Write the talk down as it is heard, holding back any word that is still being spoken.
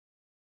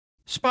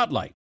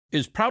Spotlight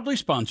is proudly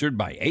sponsored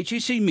by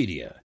HEC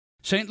Media,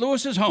 St.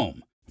 Louis's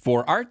home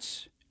for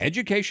arts,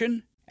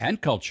 education, and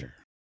culture.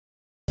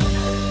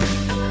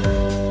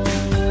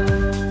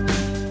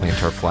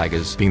 Our flag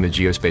is being the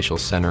geospatial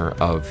center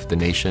of the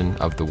nation,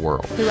 of the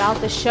world. Throughout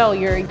the show,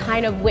 you're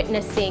kind of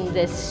witnessing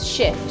this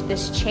shift,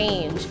 this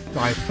change.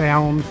 I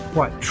found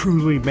what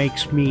truly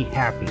makes me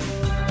happy.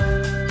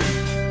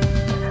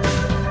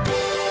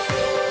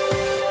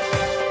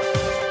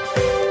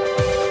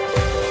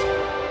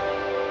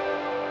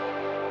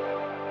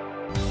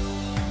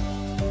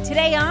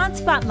 Today on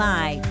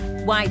Spotlight,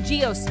 why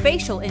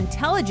geospatial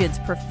intelligence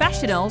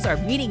professionals are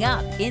meeting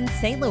up in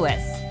St.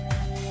 Louis.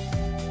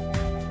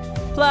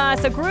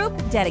 Plus, a group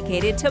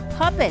dedicated to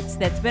puppets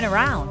that's been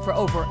around for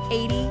over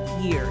 80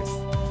 years.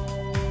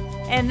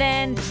 And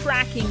then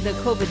tracking the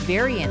COVID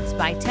variants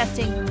by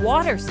testing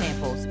water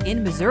samples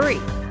in Missouri.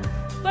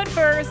 But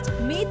first,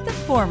 meet the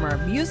former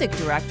music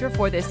director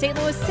for the St.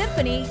 Louis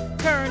Symphony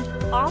turned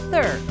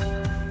author.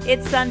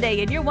 It's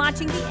Sunday and you're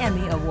watching the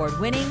Emmy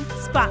Award-winning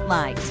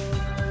Spotlight.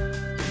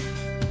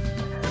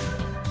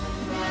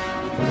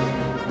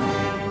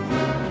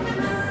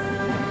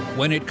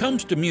 When it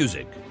comes to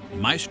music,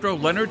 Maestro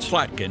Leonard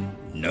Slatkin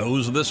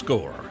knows the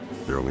score.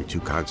 There are only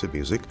two kinds of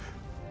music,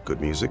 good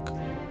music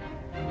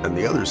and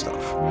the other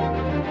stuff.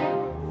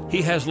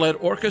 He has led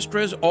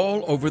orchestras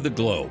all over the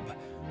globe,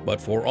 but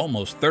for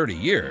almost 30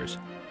 years,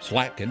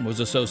 Slatkin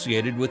was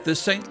associated with the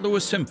St.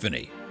 Louis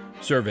Symphony,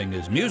 serving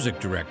as music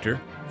director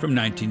from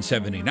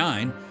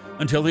 1979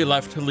 until he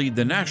left to lead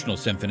the National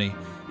Symphony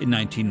in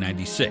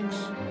 1996.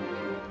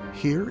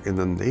 Here in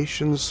the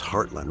nation's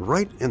heartland,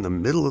 right in the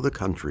middle of the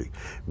country,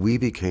 we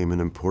became an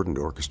important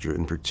orchestra,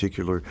 in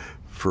particular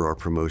for our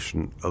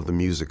promotion of the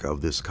music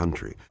of this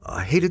country.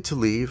 I hated to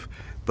leave,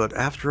 but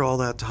after all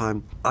that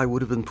time, I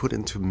would have been put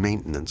into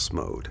maintenance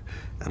mode.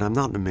 And I'm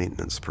not a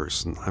maintenance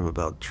person. I'm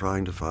about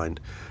trying to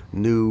find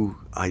new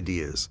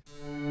ideas.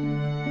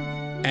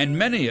 And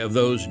many of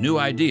those new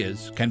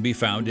ideas can be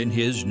found in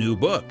his new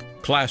book,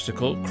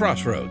 Classical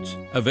Crossroads,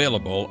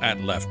 available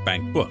at Left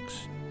Bank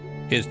Books.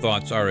 His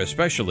thoughts are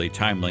especially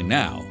timely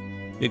now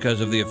because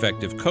of the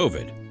effect of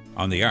COVID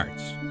on the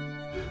arts.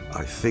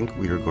 I think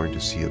we are going to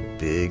see a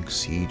big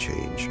sea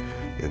change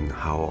in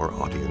how our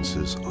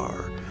audiences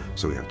are.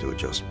 So we have to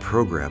adjust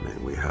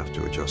programming, we have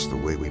to adjust the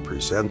way we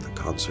present the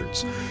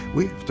concerts.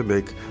 We have to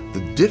make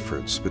the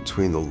difference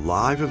between the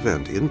live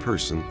event in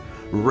person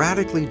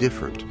radically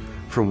different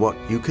from what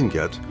you can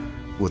get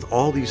with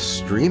all these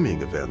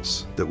streaming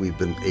events that we've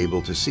been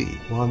able to see.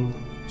 1,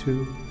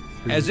 2,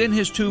 3. As in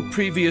his two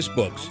previous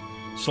books,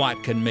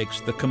 Slatkin makes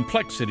the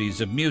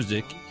complexities of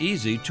music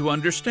easy to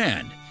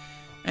understand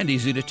and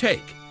easy to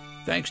take,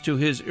 thanks to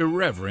his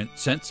irreverent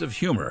sense of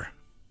humor.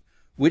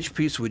 Which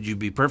piece would you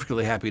be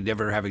perfectly happy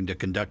never having to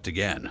conduct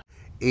again?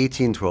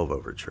 1812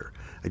 Overture.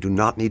 I do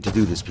not need to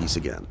do this piece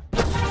again.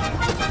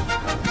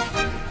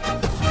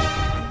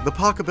 The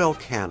Pachelbel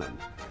Canon.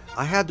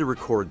 I had to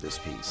record this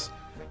piece.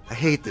 I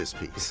hate this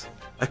piece.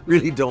 I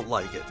really don't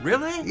like it.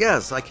 Really?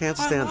 Yes, I can't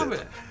stand I love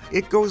it.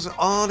 It goes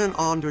on and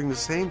on doing the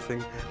same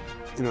thing.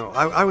 You know,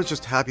 I was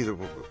just happy that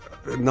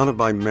none of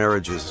my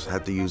marriages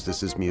had to use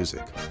this as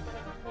music.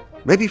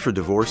 Maybe for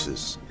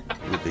divorces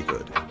would be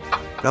good.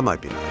 That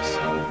might be nice.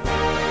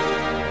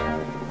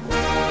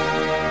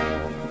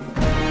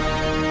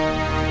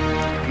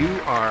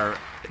 You are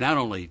not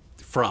only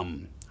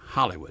from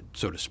Hollywood,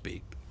 so to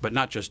speak, but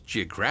not just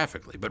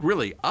geographically, but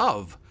really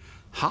of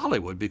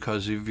Hollywood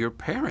because of your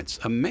parents.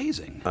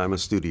 Amazing. I'm a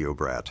studio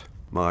brat.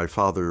 My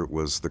father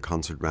was the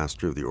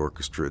concertmaster of the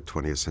orchestra at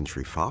 20th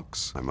Century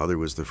Fox. My mother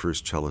was the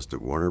first cellist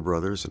at Warner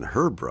Brothers, and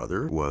her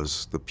brother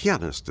was the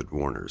pianist at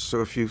Warner's. So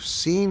if you've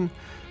seen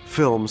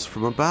films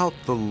from about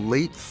the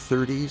late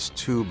 30s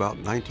to about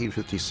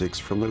 1956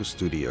 from those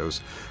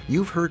studios,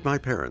 you've heard my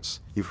parents.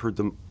 You've heard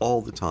them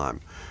all the time.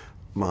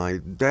 My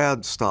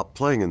dad stopped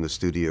playing in the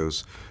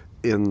studios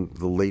in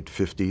the late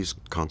 50s,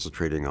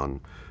 concentrating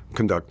on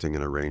conducting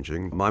and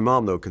arranging. My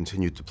mom, though,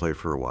 continued to play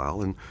for a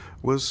while and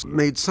was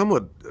made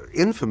somewhat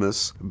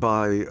infamous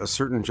by a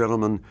certain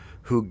gentleman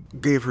who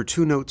gave her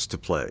 2 notes to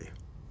play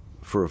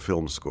for a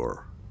film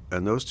score.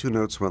 And those 2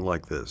 notes went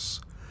like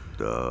this.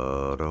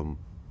 Da-dum,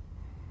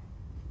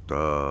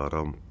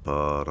 da-dum,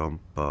 ba-dum,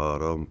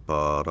 ba-dum,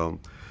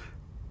 ba-dum.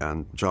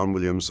 And John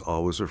Williams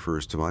always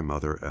refers to my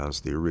mother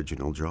as the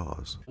original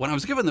Jaws. When I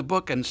was given the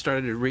book and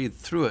started to read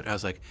through it, I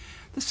was like,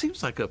 this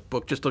seems like a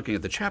book, just looking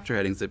at the chapter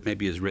headings, that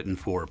maybe is written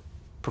for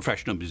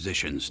professional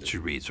musicians to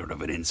read, sort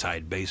of an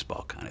inside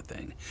baseball kind of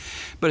thing.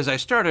 But as I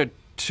started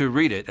to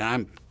read it, and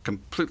I'm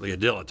completely a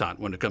dilettante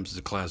when it comes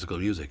to classical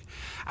music,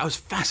 I was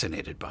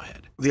fascinated by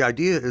it. The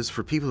idea is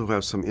for people who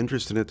have some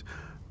interest in it,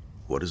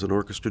 what does an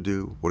orchestra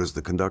do? What does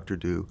the conductor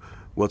do?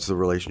 What's the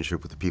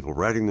relationship with the people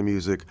writing the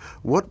music?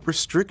 What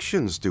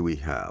restrictions do we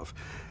have?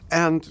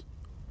 And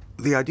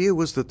the idea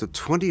was that the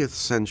 20th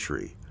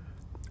century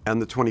and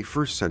the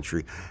 21st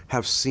century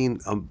have seen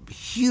a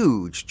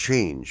huge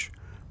change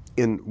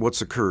in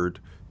what's occurred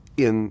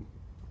in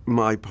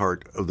my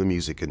part of the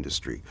music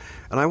industry.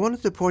 And I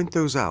wanted to point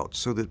those out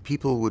so that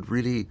people would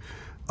really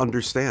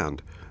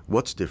understand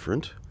what's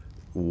different,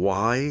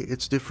 why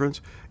it's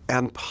different,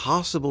 and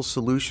possible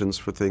solutions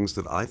for things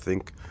that I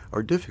think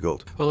are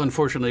difficult. Well,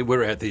 unfortunately,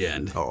 we're at the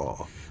end.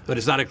 Oh. But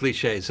it's not a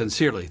cliche.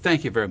 Sincerely,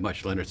 thank you very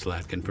much, Leonard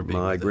Slatkin, for being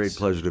with us. My great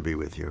pleasure to be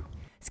with you.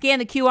 Scan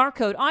the QR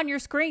code on your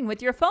screen with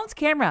your phone's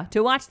camera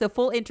to watch the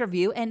full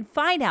interview and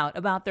find out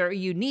about their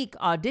unique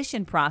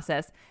audition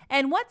process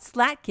and what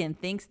Slatkin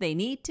thinks they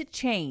need to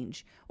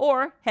change.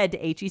 Or head to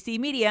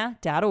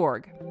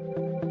hecmedia.org.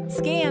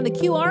 Scan the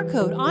QR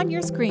code on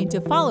your screen to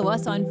follow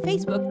us on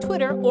Facebook,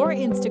 Twitter, or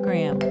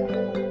Instagram.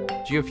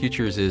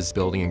 GeoFutures is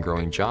building and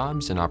growing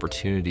jobs and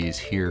opportunities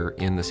here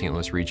in the St.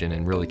 Louis region,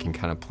 and really can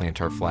kind of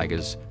plant our flag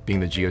as being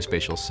the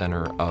geospatial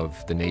center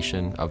of the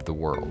nation, of the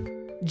world.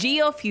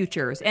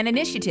 GeoFutures, an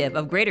initiative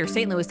of Greater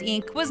St. Louis,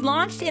 Inc., was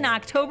launched in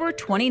October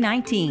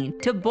 2019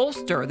 to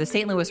bolster the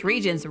St. Louis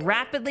region's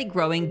rapidly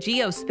growing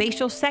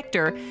geospatial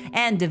sector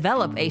and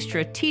develop a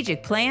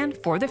strategic plan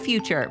for the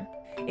future.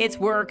 Its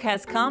work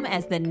has come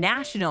as the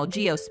National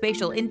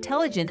Geospatial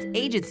Intelligence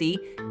Agency,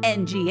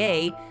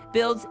 NGA,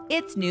 builds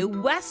its new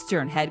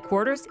Western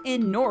headquarters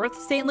in North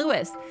St.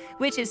 Louis,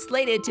 which is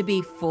slated to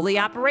be fully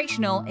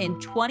operational in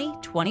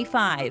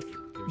 2025.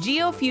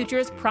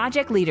 GeoFutures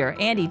project leader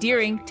Andy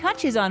Deering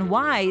touches on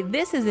why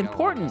this is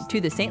important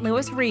to the St.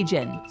 Louis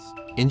region.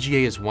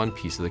 NGA is one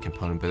piece of the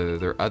component, but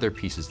there are other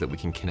pieces that we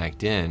can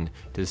connect in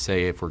to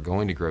say if we're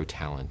going to grow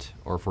talent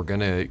or if we're going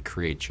to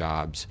create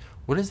jobs,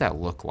 what does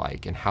that look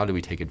like and how do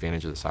we take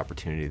advantage of this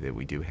opportunity that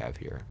we do have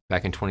here?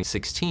 Back in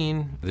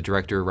 2016, the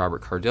director,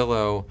 Robert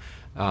Cardillo,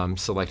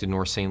 selected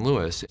North St.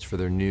 Louis for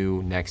their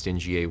new next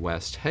NGA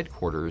West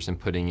headquarters and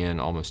putting in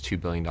almost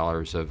 $2 billion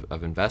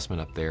of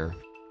investment up there.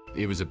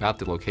 It was about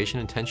the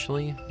location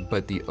intentionally,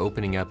 but the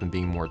opening up and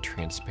being more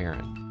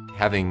transparent,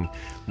 having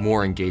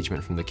more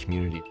engagement from the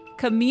community.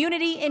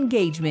 Community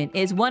engagement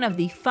is one of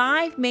the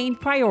 5 main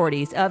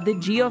priorities of the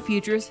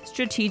GeoFutures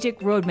strategic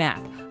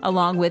roadmap,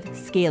 along with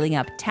scaling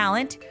up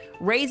talent,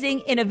 raising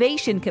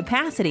innovation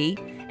capacity,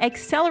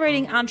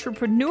 accelerating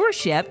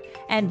entrepreneurship,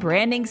 and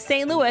branding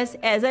St. Louis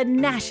as a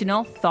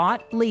national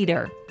thought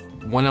leader.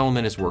 One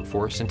element is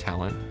workforce and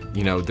talent.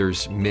 You know,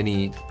 there's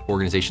many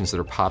organizations that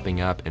are popping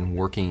up and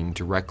working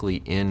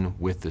directly in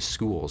with the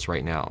schools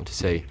right now to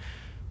say,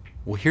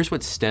 well, here's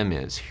what STEM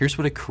is. Here's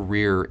what a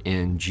career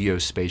in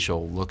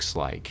geospatial looks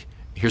like.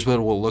 Here's what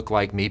it will look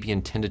like maybe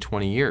in 10 to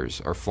 20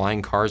 years. Are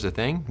flying cars a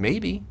thing?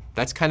 Maybe.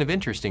 That's kind of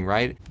interesting,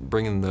 right?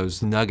 Bringing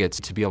those nuggets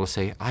to be able to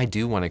say, I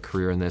do want a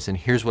career in this, and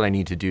here's what I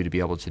need to do to be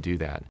able to do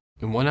that.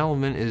 And one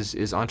element is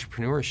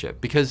entrepreneurship,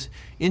 because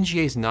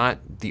NGA is not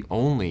the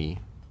only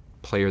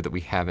player that we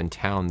have in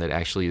town that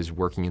actually is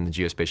working in the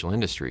geospatial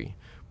industry.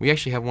 We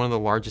actually have one of the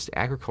largest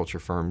agriculture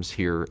firms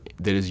here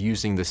that is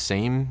using the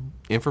same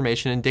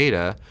information and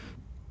data,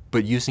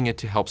 but using it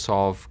to help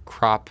solve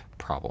crop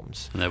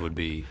problems. And that would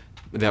be?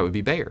 That would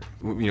be Bayer,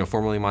 you know,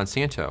 formerly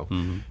Monsanto.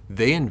 Mm-hmm.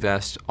 They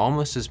invest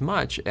almost as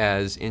much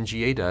as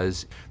NGA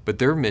does, but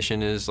their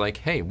mission is like,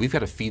 hey, we've got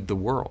to feed the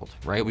world,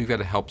 right? We've got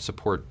to help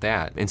support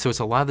that. And so it's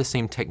a lot of the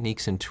same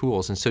techniques and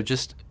tools. And so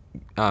just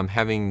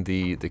having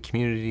the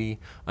community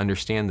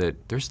understand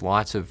that there's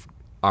lots of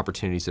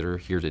opportunities that are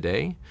here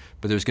today,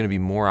 but there's going to be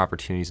more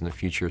opportunities in the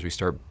future as we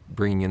start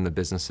bringing in the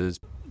businesses.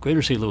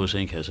 Greater St. Louis,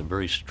 Inc. has a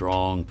very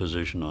strong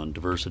position on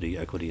diversity,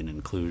 equity, and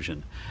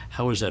inclusion.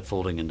 How is that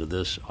folding into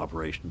this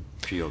operation,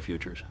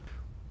 GeoFutures?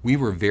 We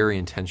were very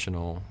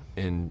intentional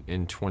in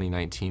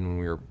 2019 when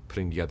we were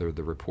putting together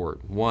the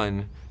report.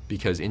 One,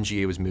 because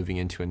NGA was moving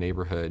into a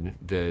neighborhood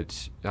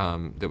that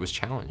that was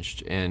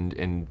challenged,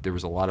 and there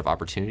was a lot of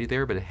opportunity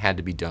there, but it had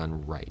to be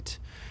done right.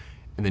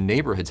 And the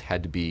neighborhoods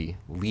had to be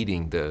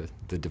leading the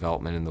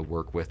development and the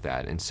work with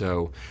that. And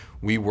so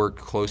we worked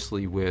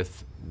closely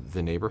with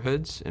the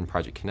neighborhoods in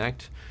Project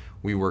Connect.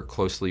 We worked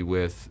closely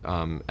with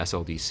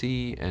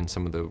SLDC and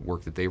some of the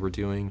work that they were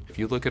doing. If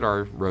you look at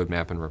our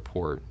roadmap and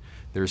report,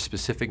 there's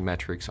specific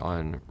metrics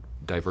on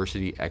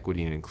diversity,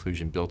 equity, and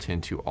inclusion built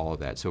into all of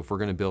that. So if we're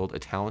going to build a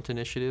talent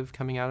initiative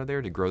coming out of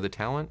there to grow the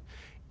talent,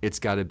 it's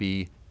got to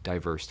be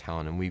diverse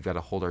talent, and we've got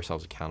to hold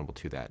ourselves accountable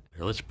to that.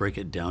 Let's break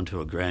it down to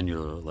a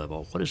granular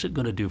level. What is it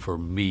going to do for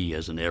me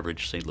as an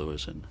average St.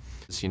 Louisan?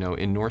 You know,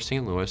 in North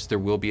St. Louis, there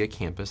will be a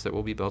campus that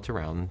will be built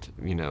around,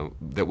 you know,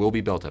 that will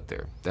be built up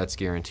there. That's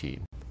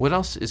guaranteed. What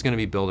else is going to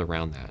be built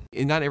around that?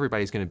 And not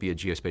everybody's going to be a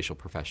geospatial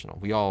professional.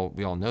 We all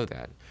know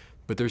that.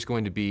 But there's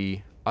going to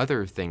be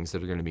other things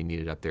that are going to be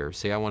needed up there.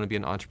 Say I want to be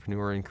an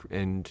entrepreneur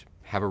and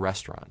have a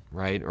restaurant,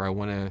 right? Or I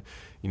want to,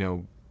 you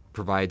know,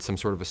 provide some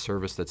sort of a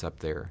service that's up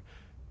there.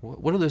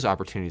 What do those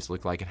opportunities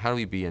look like, and how do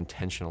we be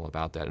intentional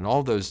about that? And all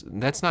of those,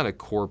 that's not a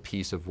core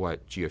piece of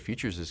what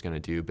GeoFutures is going to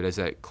do, but as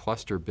that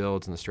cluster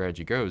builds and the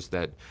strategy grows,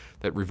 that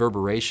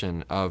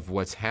reverberation of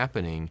what's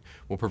happening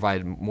will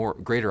provide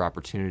greater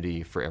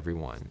opportunity for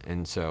everyone.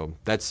 And so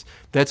that's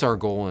our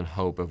goal and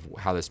hope of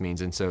how this means.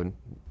 And so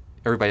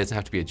everybody doesn't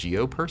have to be a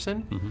geo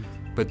person,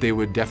 but they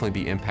would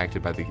definitely be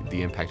impacted by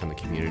the impact on the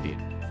community.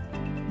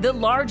 The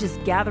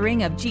largest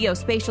gathering of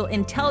geospatial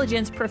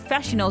intelligence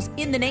professionals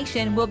in the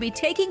nation will be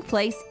taking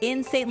place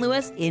in St.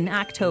 Louis in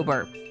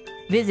October.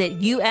 Visit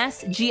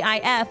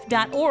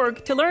usgif.org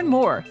to learn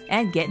more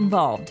and get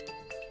involved.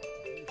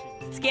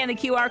 Scan the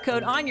QR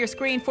code on your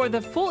screen for the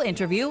full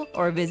interview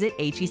or visit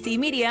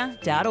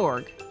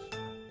hecmedia.org.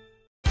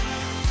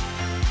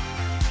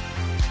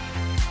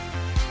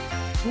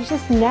 You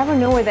just never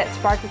know where that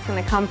spark is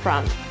going to come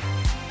from.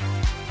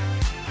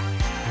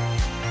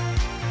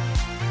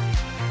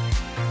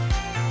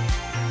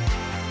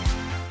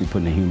 We're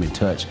putting a human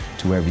touch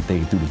to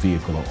everything through the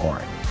vehicle of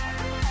art.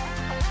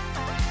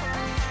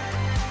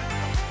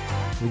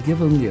 We give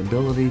them the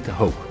ability to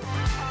hope.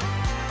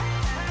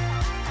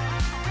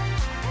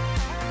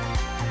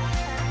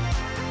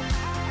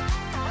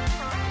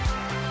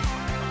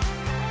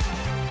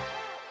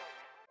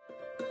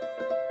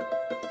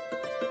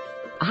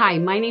 Hi,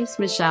 my name's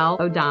Michelle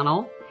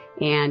O'Donnell,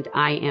 and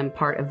I am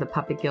part of the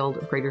Puppet Guild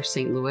of Greater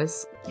St.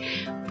 Louis.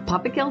 The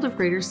Puppet Guild of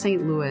Greater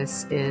St.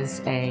 Louis is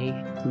a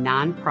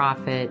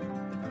nonprofit,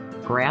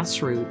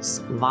 grassroots,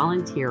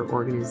 volunteer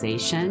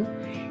organization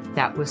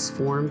that was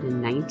formed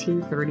in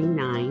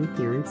 1939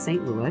 here in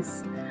St.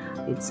 Louis.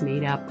 It's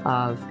made up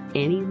of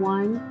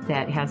anyone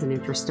that has an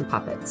interest in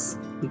puppets.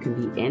 You can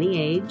be any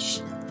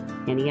age,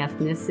 any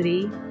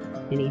ethnicity,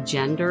 any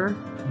gender.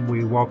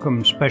 We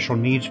welcome special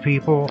needs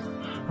people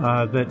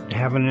that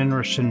have an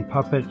interest in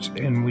puppets,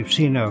 and we've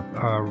seen a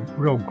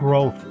real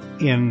growth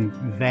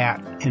in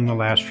that in the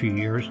last few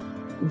years.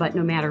 But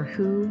no matter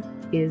who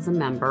is a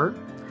member,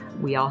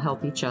 we all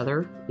help each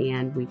other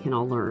and we can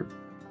all learn.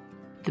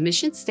 The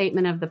mission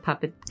statement of the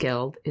Puppet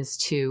Guild is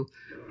to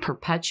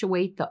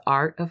perpetuate the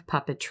art of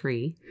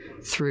puppetry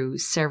through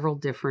several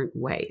different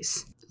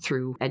ways.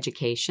 Through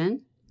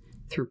education,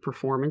 through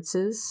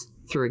performances,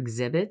 through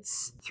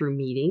exhibits, through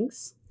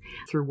meetings,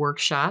 through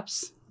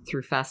workshops,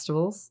 through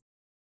festivals.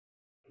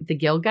 The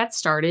Guild got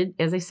started,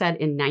 as I said,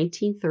 in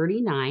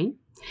 1939.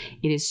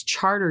 It is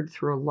chartered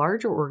through a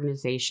larger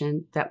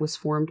organization that was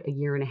formed a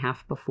year and a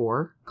half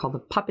before, called the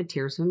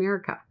Puppeteers of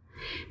America.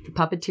 The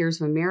Puppeteers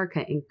of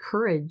America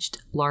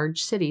encouraged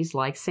large cities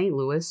like St.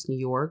 Louis, New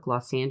York,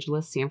 Los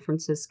Angeles, San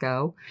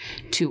Francisco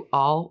to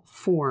all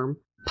form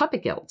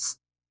puppet guilds.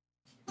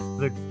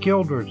 The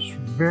Guild was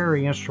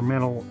very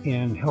instrumental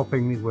in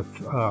helping me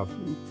with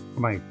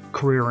my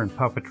career in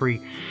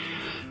puppetry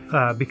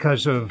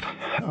because of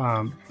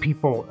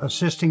people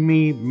assisting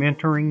me,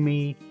 mentoring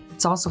me.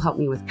 It's also helped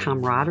me with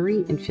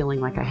camaraderie and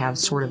feeling like I have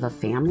sort of a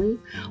family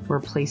or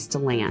a place to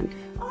land.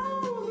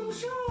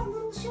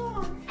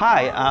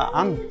 Hi,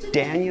 I'm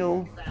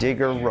Daniel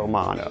Digger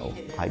Romano.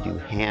 I do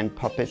hand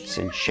puppets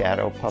and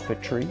shadow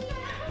puppetry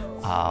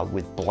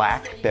with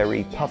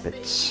Blackberry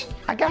Puppets.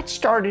 I got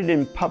started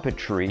in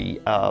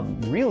puppetry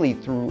really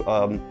through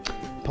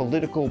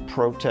political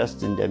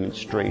protests and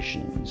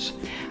demonstrations.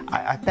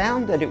 I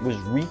found that it was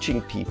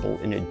reaching people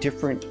in a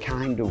different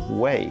kind of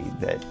way,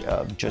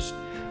 that just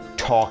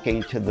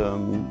talking to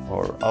them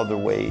or other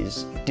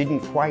ways didn't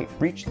quite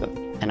reach them.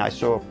 And I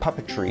saw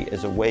puppetry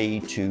as a way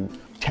to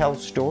tell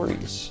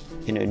stories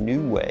in a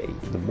new way.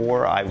 The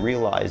more I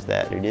realized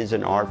that it is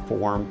an art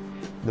form,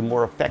 the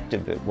more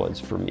effective it was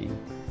for me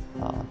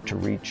to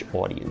reach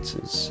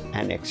audiences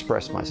and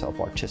express myself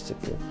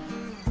artistically.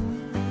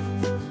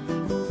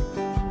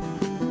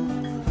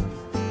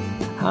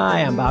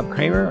 Hi, I'm Bob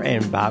Kramer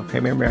and Bob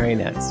Kramer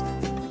Marionettes.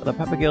 The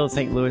Puppet Guild of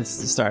St. Louis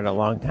started a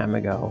long time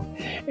ago,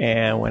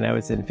 and when I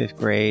was in 5th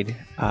grade,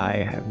 I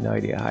have no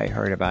idea how I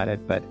heard about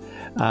it, but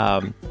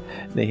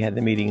they had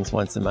the meetings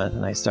once a month,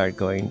 and I started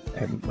going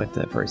with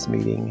the first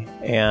meeting,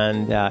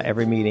 and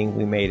every meeting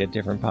we made a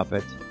different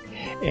puppet,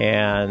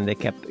 and they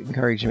kept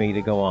encouraging me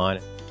to go on.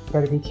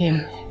 But it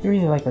became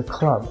really like a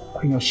club,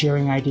 you know,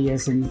 sharing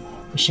ideas and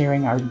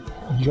sharing our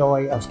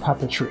joy of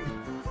puppetry.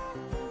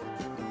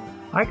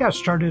 I got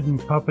started in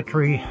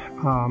puppetry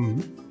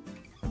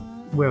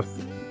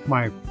with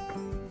my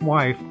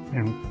wife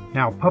and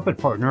now puppet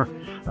partner.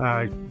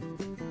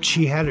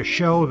 She had a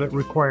show that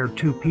required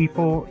 2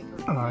 people.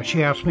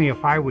 She asked me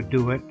if I would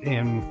do it,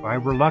 and I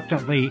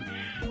reluctantly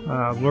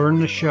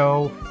learned the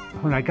show.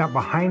 When I got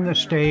behind the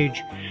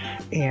stage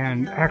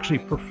and actually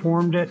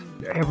performed it,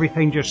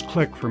 everything just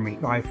clicked for me.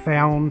 I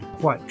found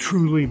what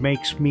truly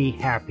makes me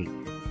happy.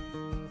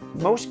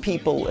 Most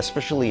people,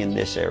 especially in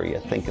this area,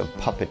 think of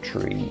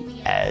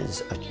puppetry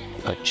as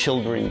a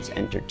children's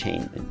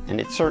entertainment, and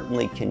it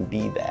certainly can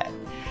be that.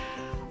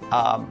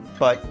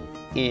 But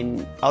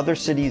in other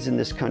cities in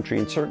this country,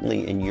 and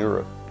certainly in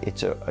Europe,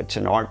 it's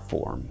an art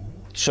form.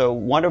 So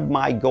one of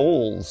my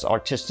goals,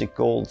 artistic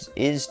goals,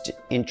 is to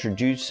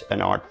introduce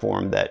an art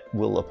form that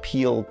will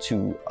appeal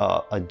to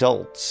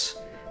adults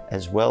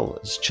as well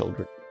as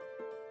children.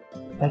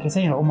 Like I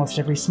say, you know, almost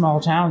every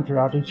small town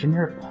throughout Eastern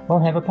Europe will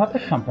have a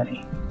puppet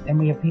company. And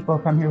we have people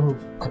from here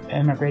who've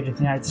emigrated to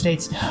the United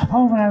States.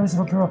 Oh, when I was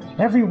a little girl,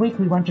 every week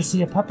we went to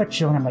see a puppet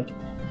show. And I'm like,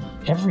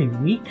 every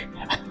week?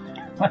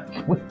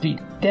 Like, we'd be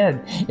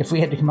dead if we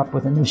had to come up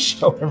with a new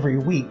show every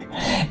week,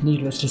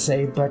 needless to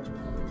say. But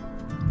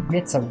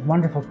it's a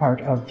wonderful part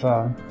of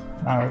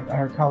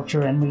our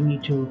culture, and we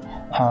need to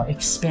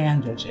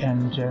expand it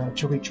and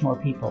to reach more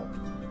people.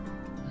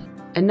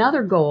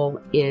 Another goal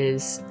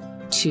is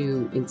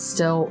to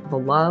instill the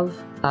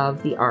love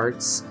of the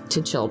arts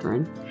to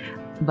children,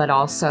 but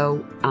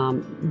also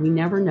we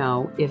never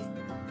know if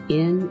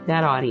in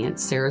that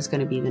audience Sarah's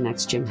going to be the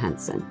next Jim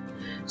Henson.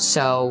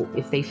 So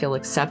if they feel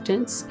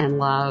acceptance and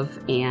love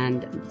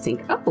and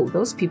think, oh,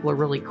 those people are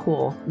really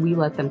cool, we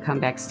let them come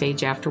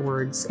backstage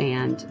afterwards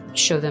and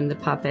show them the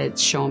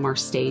puppets, show them our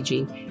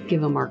staging,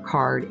 give them our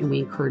card, and we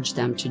encourage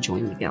them to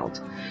join the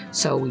guild.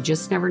 So we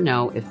just never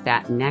know if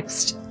that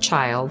next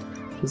child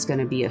is going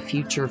to be a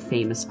future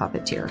famous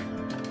puppeteer.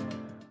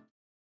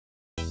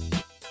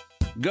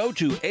 Go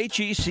to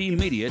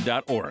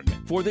hecmedia.org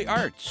for the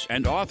arts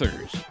and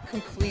authors,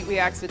 Completely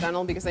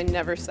accidental because I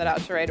never set out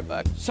to write a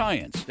book.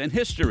 science and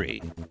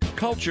history,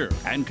 culture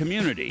and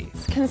community,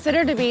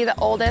 Considered to be the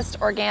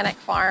oldest organic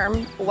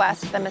farm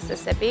west of the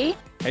Mississippi.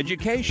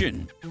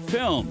 education,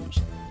 films.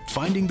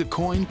 Finding the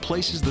coin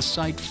places the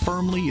site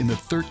firmly in the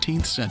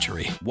 13th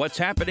century. What's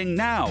happening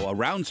now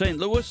around St.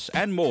 Louis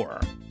and more.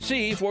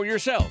 See for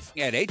yourself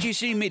at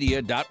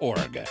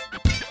hecmedia.org.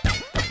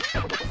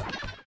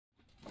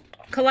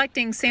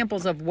 Collecting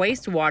samples of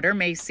wastewater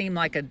may seem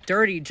like a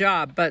dirty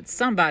job, but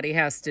somebody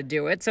has to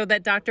do it so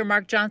that Dr.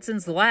 Mark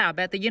Johnson's lab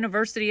at the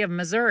University of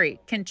Missouri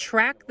can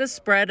track the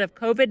spread of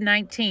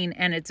COVID-19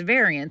 and its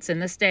variants in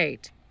the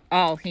state.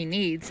 All he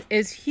needs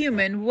is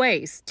human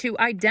waste to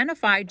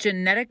identify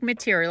genetic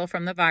material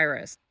from the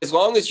virus. As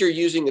long as you're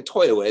using a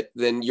toilet,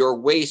 then your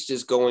waste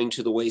is going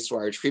to the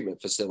wastewater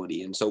treatment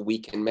facility, and so we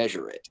can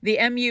measure it. The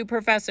MU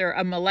professor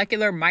of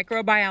molecular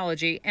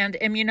microbiology and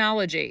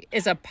immunology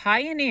is a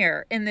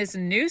pioneer in this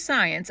new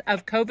science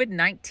of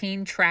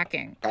COVID-19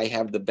 tracking. I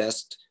have the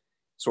best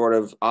sort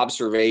of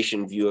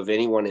observation view of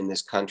anyone in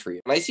this country.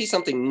 When I see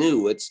something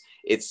new,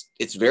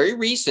 it's very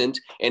recent,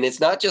 and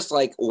it's not just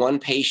like one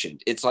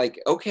patient. It's like,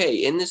 okay,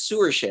 in the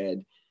sewer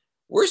shed,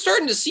 we're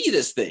starting to see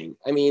this thing.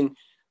 I mean,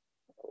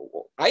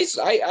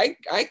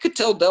 I could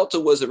tell Delta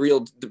was the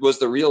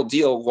real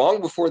deal long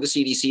before the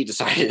CDC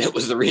decided it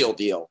was the real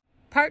deal.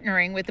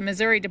 Partnering with the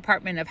Missouri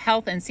Department of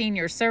Health and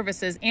Senior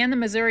Services and the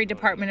Missouri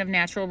Department of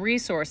Natural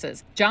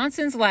Resources,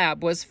 Johnson's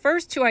lab was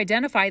first to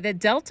identify the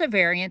Delta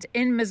variant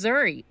in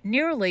Missouri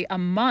nearly a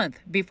month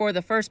before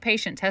the first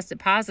patient tested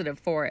positive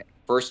for it.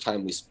 First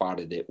time we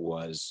spotted it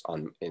was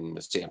in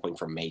the sampling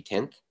from May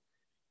 10th.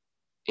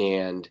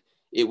 And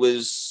it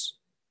was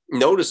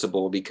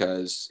noticeable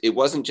because it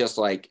wasn't just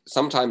like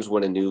sometimes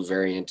when a new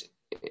variant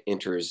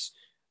enters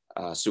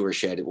a sewer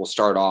shed, it will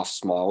start off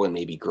small and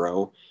maybe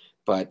grow.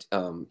 But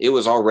it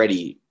was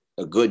already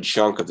a good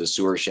chunk of the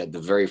sewer shed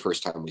the very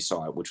first time we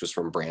saw it, which was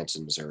from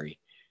Branson, Missouri.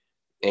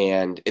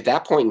 And at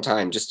that point in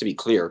time, just to be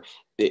clear,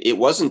 it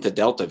wasn't the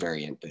Delta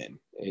variant then.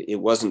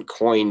 It wasn't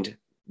coined,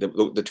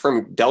 the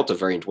term Delta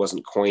variant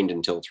wasn't coined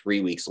until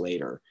 3 weeks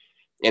later.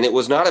 And it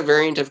was not a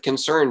variant of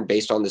concern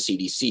based on the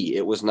CDC.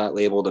 It was not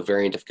labeled a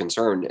variant of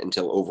concern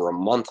until over a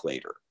month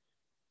later.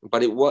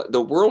 But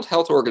the World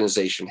Health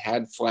Organization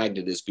had flagged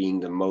it as being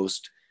the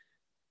most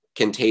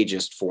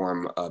contagious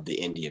form of the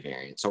India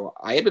variant. So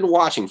I had been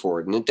watching for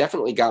it, and it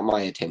definitely got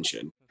my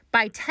attention.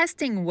 By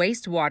testing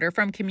wastewater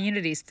from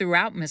communities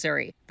throughout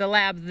Missouri, the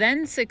lab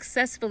then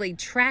successfully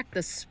tracked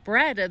the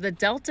spread of the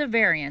Delta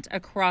variant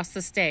across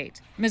the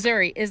state.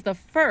 Missouri is the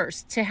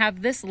first to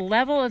have this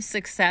level of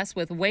success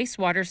with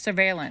wastewater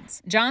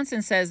surveillance.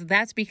 Johnson says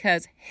that's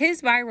because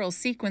his viral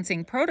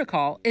sequencing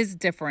protocol is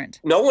different.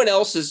 No one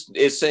else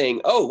is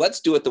saying, oh, let's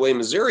do it the way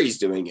Missouri's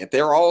doing it.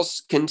 They're all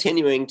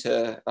continuing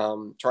to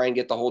try and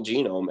get the whole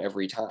genome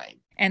every time.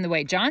 And the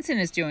way Johnson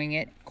is doing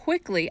it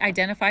quickly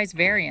identifies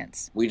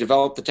variants. We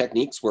developed the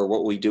techniques where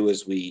what we do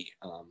is we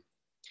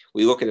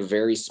look at a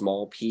very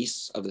small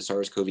piece of the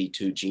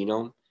SARS-CoV-2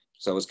 genome.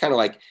 So it's kind of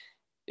like,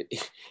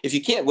 if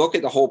you can't look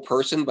at the whole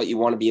person, but you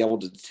want to be able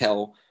to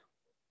tell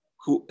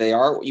who they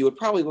are, you would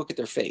probably look at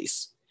their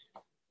face.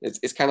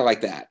 It's kind of like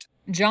that.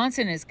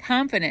 Johnson is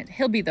confident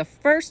he'll be the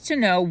first to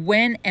know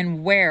when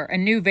and where a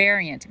new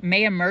variant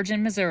may emerge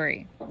in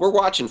Missouri. We're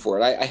watching for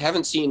it. I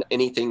haven't seen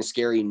anything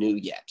scary new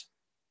yet.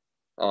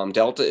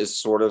 Delta is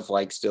sort of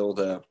like still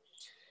the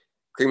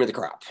cream of the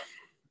crop.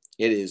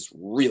 It is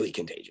really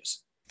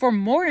contagious. For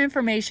more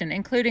information,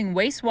 including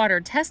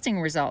wastewater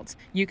testing results,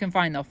 you can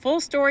find the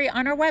full story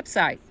on our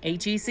website,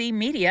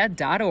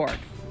 hecmedia.org.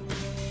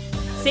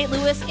 St.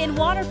 Louis in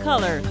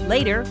Watercolor,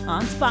 later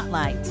on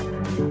Spotlight.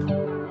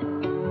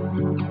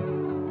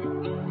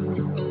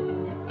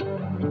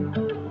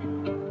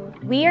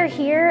 We are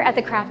here at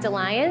the Craft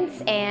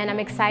Alliance, and I'm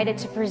excited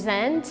to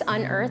present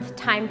Unearthed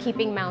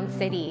Timekeeping Mound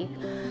City.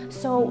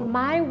 So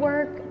my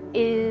work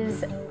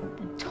is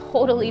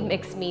totally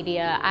mixed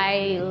media.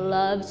 I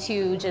love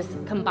to just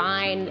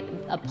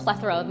combine a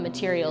plethora of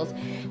materials.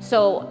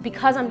 So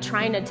because I'm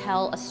trying to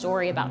tell a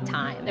story about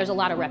time, there's a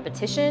lot of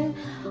repetition.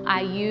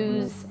 I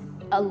use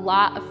a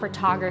lot of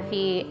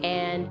photography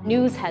and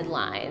news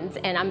headlines,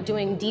 and I'm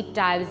doing deep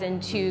dives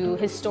into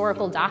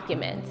historical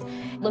documents.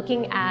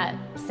 Looking at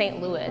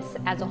St. Louis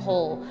as a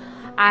whole,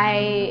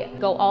 I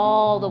go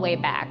all the way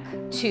back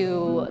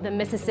to the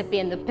Mississippi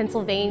and the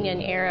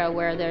Pennsylvanian era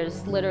where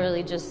there's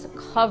literally just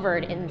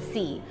covered in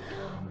sea.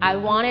 I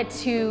wanted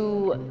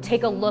to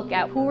take a look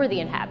at who were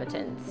the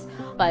inhabitants,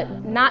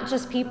 but not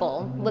just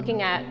people,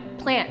 looking at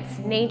plants,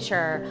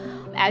 nature.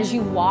 As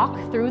you walk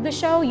through the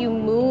show, you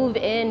move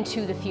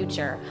into the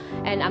future.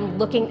 And I'm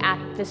looking at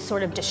this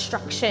sort of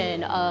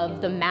destruction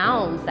of the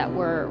mounds that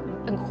were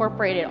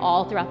incorporated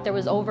all throughout. There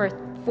was over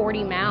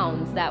 40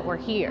 mounds that were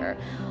here,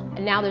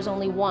 and now there's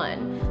only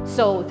one.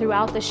 So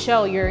throughout the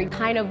show, you're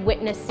kind of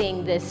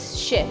witnessing this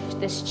shift,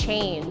 this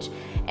change.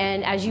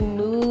 And as you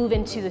move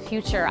into the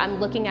future, I'm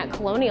looking at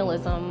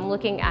colonialism, I'm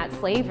looking at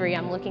slavery,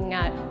 I'm looking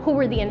at who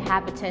were the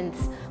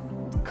inhabitants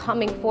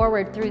coming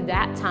forward through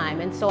that time.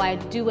 And so I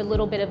do a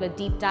little bit of a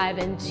deep dive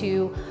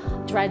into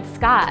Dred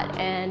Scott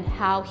and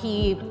how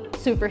he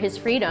sued for his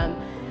freedom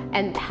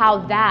and how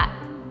that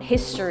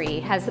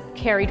history has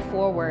carried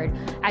forward.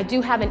 I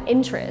do have an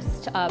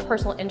interest,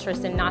 personal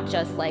interest in not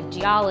just like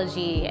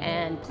geology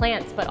and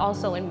plants, but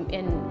also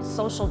in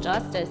social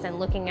justice and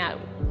looking at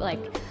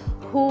like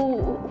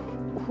who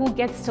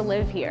gets to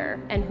live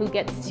here and who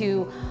gets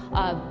to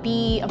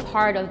be a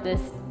part of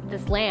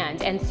this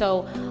land. And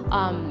so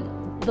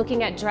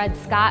looking at Dred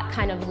Scott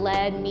kind of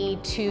led me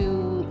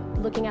to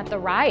looking at the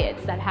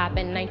riots that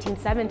happened in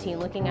 1917,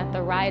 looking at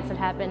the riots that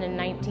happened in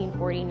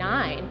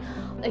 1949,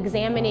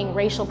 examining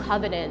racial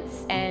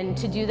covenants. And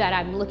to do that,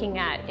 I'm looking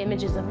at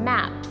images of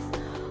maps.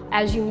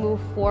 As you move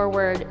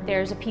forward,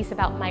 there's a piece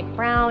about Mike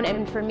Brown,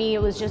 and for me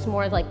it was just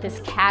more like this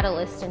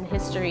catalyst in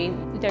history.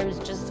 There's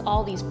just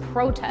all these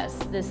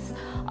protests, this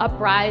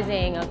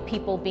uprising of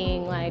people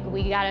being like,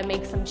 we gotta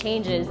make some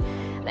changes.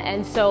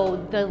 And so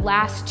the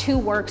last two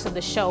works of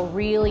the show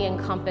really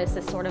encompass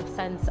this sort of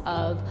sense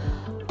of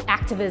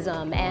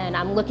activism, and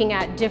I'm looking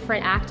at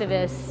different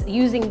activists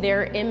using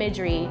their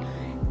imagery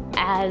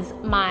as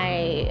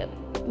my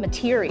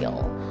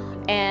material.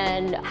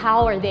 And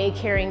how are they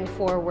carrying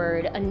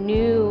forward a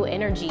new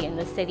energy in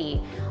the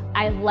city?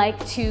 I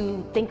like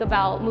to think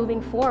about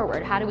moving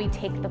forward. How do we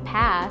take the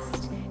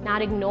past,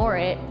 not ignore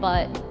it,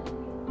 but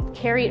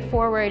carry it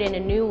forward in a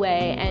new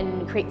way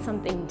and create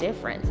something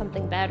different,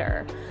 something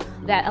better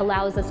that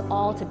allows us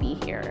all to be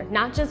here.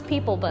 Not just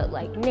people, but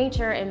like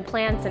nature and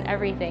plants and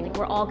everything.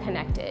 We're all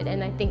connected.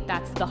 And I think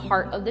that's the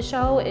heart of the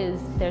show,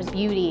 is there's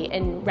beauty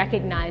in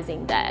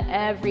recognizing that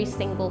every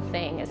single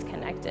thing is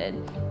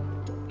connected.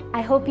 I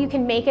hope you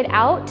can make it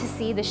out to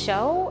see the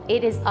show.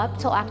 It is up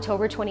till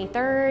October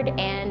 23rd,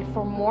 and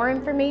for more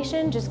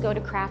information, just go to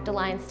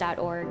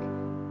craftalliance.org.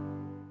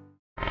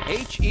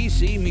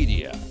 HEC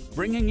Media,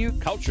 bringing you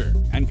culture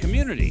and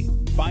community.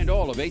 Find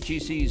all of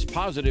HEC's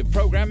positive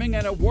programming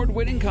and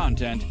award-winning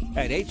content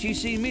at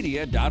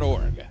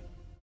hecmedia.org.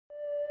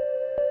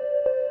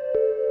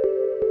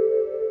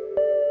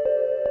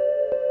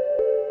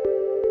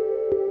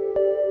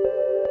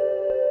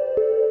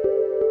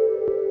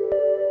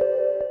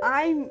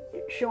 I'm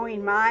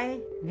showing my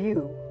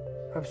view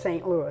of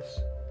St. Louis,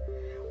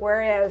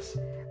 whereas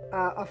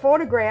a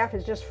photograph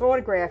is just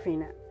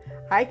photographing it.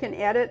 I can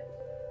edit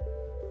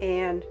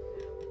and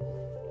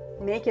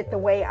make it the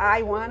way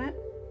I want it.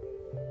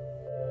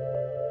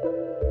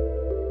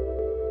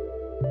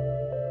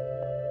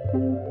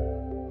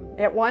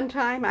 At one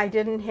time, I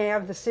didn't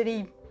have the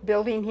city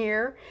building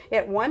here.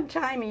 At one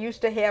time, it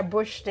used to have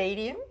Busch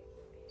Stadium.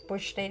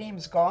 Busch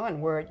Stadium's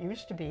gone where it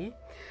used to be.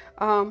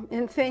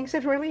 And things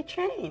have really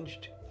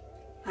changed.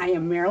 I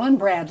am Marilyn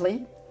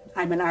Bradley.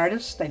 I'm an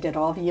artist. I did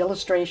all the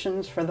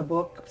illustrations for the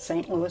book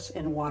St. Louis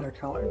in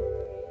Watercolor.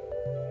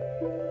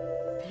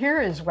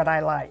 Here is what I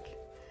like.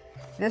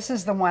 This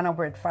is the one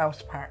over at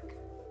Faust Park.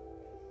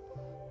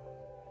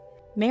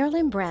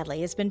 Marilyn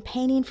Bradley has been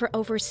painting for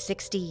over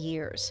 60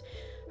 years.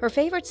 Her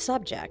favorite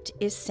subject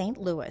is St.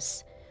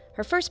 Louis.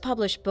 Her first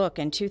published book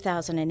in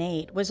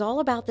 2008 was all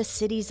about the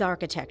city's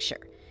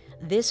architecture.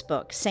 This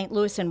book, St.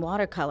 Louis in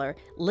Watercolor,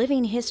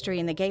 Living History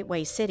in the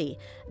Gateway City,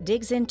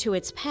 digs into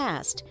its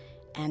past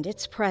and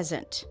its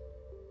present.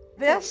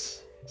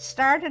 This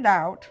started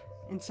out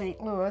in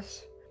St.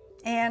 Louis,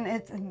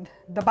 and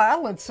the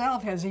bottle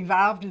itself has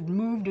evolved and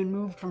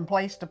moved from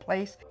place to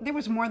place. There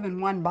was more than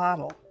one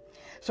bottle.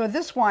 So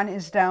this one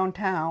is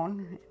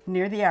downtown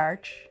near the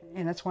Arch,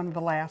 and it's one of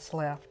the last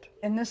left.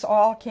 And this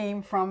all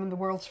came from the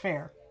World's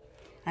Fair.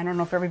 I don't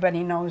know if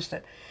everybody knows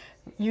that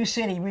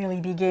U-City really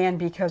began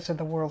because of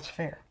the World's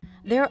Fair.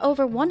 There are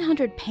over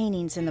 100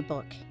 paintings in the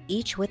book,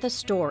 each with a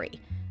story.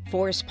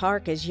 Forest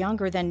Park is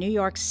younger than New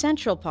York's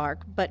Central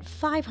Park, but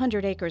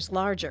 500 acres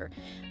larger.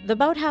 The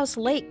Boathouse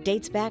Lake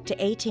dates back to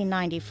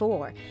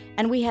 1894,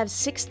 and we have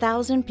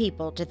 6,000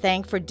 people to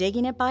thank for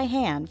digging it by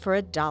hand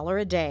for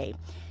 $1 a day.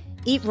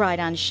 Eat Right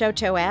on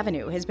Choteau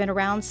Avenue has been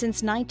around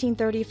since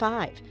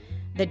 1935.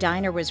 The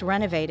diner was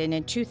renovated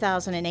in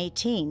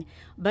 2018,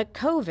 but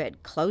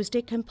COVID closed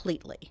it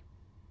completely.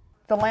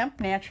 The Lamp,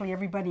 naturally,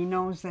 everybody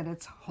knows that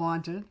it's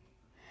haunted,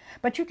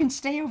 but you can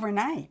stay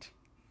overnight.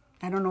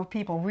 I don't know if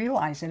people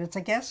realize it. It's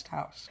a guest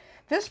house.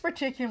 This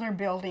particular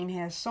building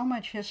has so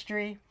much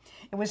history.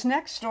 It was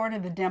next door to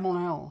the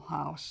Demonil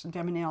house.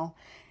 Demonil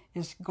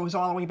goes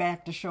all the way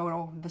back to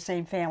Choteau, the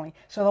same family.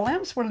 So the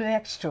Lamps were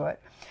next to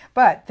it.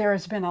 But there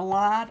has been a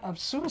lot of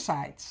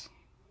suicides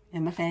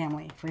in the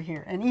family for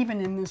here, and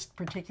even in this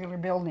particular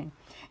building.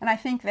 And I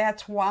think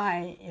that's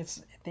why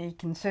they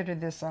consider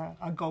this a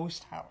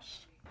ghost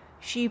house.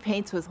 She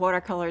paints with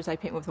watercolors, I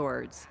paint with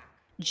words.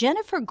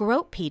 Jennifer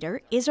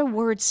Grote-Peter is a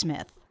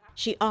wordsmith.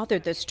 She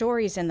authored the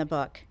stories in the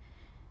book.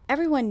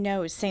 Everyone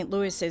knows St.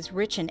 Louis is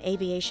rich in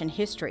aviation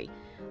history,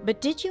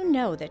 but did you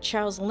know that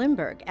Charles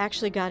Lindbergh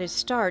actually got his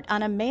start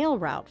on a mail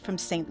route from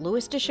St.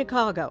 Louis to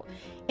Chicago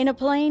in a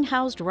plane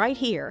housed right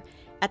here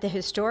at the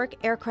Historic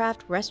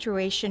Aircraft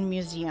Restoration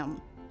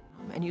Museum?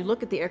 And you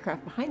look at the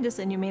aircraft behind us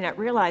and you may not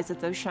realize that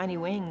those shiny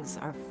wings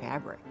are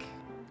fabric.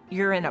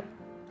 You're in a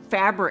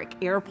fabric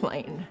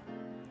airplane.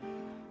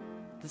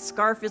 The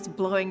scarf is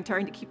blowing,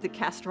 trying to keep the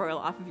castor oil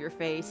off of your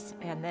face,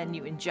 and then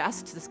you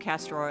ingest this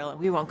castor oil, and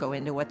we won't go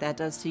into what that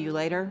does to you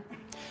later,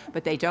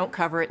 but they don't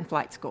cover it in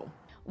flight school.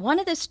 One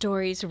of the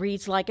stories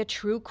reads like a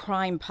true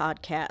crime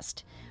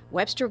podcast.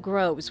 Webster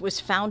Groves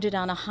was founded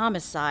on a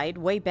homicide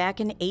way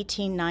back in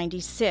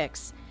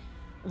 1896.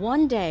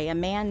 One day, a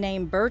man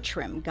named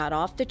Bertram got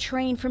off the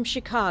train from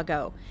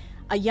Chicago.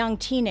 A young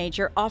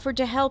teenager offered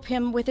to help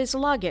him with his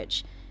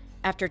luggage.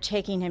 After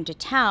taking him to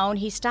town,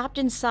 he stopped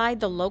inside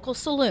the local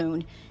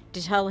saloon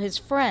to tell his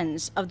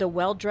friends of the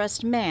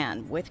well-dressed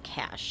man with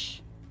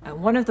cash.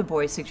 One of the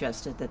boys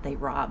suggested that they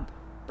rob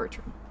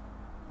Bertram.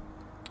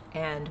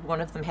 And one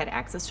of them had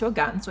access to a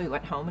gun, so he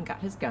went home and got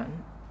his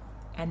gun.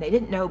 And they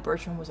didn't know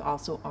Bertram was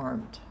also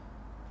armed.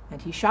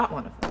 And he shot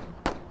one of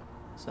them.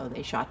 So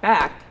they shot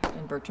back,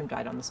 and Bertram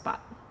died on the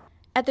spot.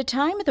 At the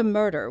time of the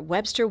murder,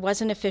 Webster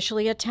wasn't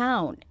officially a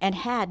town and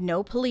had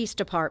no police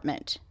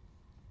department.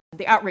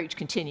 The outrage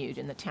continued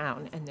in the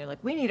town, and they're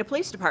like, we need a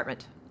police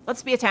department.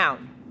 Let's be a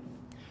town.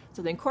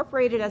 So they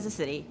incorporated as a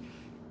city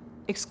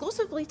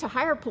exclusively to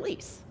hire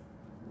police.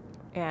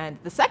 And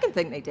the second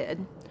thing they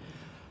did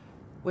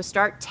was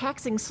start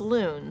taxing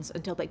saloons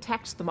until they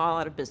taxed them all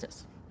out of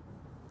business.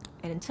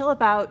 And until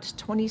about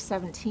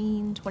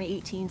 2017,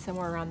 2018,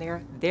 somewhere around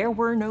there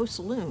were no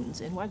saloons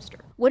in Webster.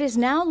 What is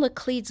now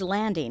Laclede's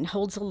Landing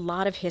holds a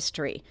lot of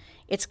history.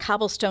 Its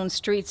cobblestone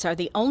streets are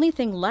the only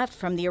thing left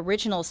from the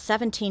original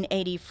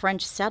 1780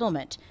 French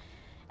settlement.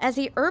 As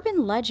the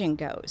urban legend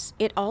goes,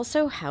 it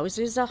also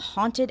houses a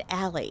haunted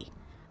alley.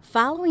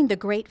 Following the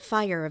Great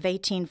Fire of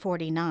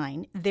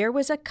 1849, there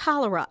was a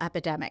cholera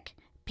epidemic.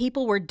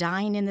 People were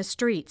dying in the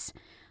streets.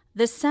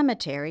 The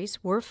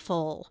cemeteries were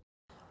full.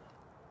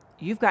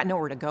 You've got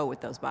nowhere to go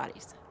with those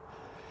bodies.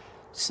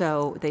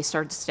 So they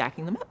started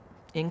stacking them up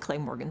in Clay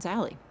Morgan's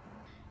alley.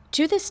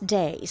 To this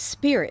day,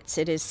 spirits,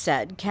 it is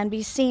said, can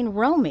be seen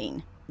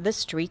roaming the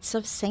streets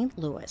of St.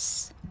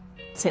 Louis.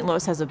 St.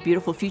 Louis has a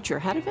beautiful future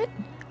ahead of it,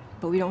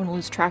 but we don't want to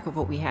lose track of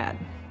what we had.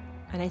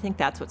 And I think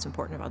that's what's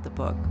important about the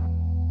book.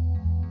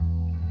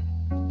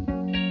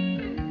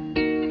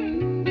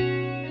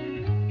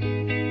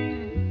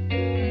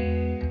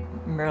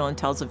 Marilyn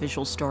tells a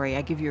visual story,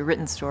 I give you a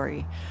written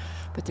story,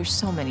 but there's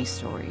so many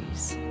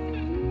stories.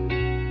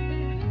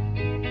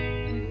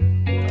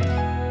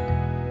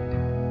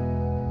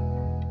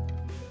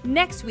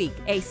 Next week,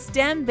 a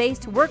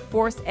STEM-based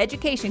workforce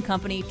education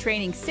company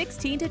training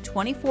 16 to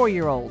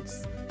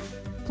 24-year-olds.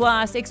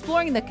 Plus,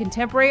 exploring the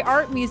Contemporary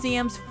Art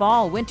Museum's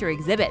fall-winter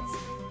exhibits.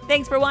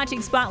 Thanks for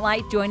watching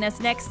Spotlight. Join us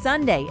next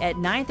Sunday at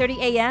 9:30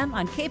 a.m.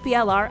 on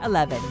KPLR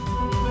 11.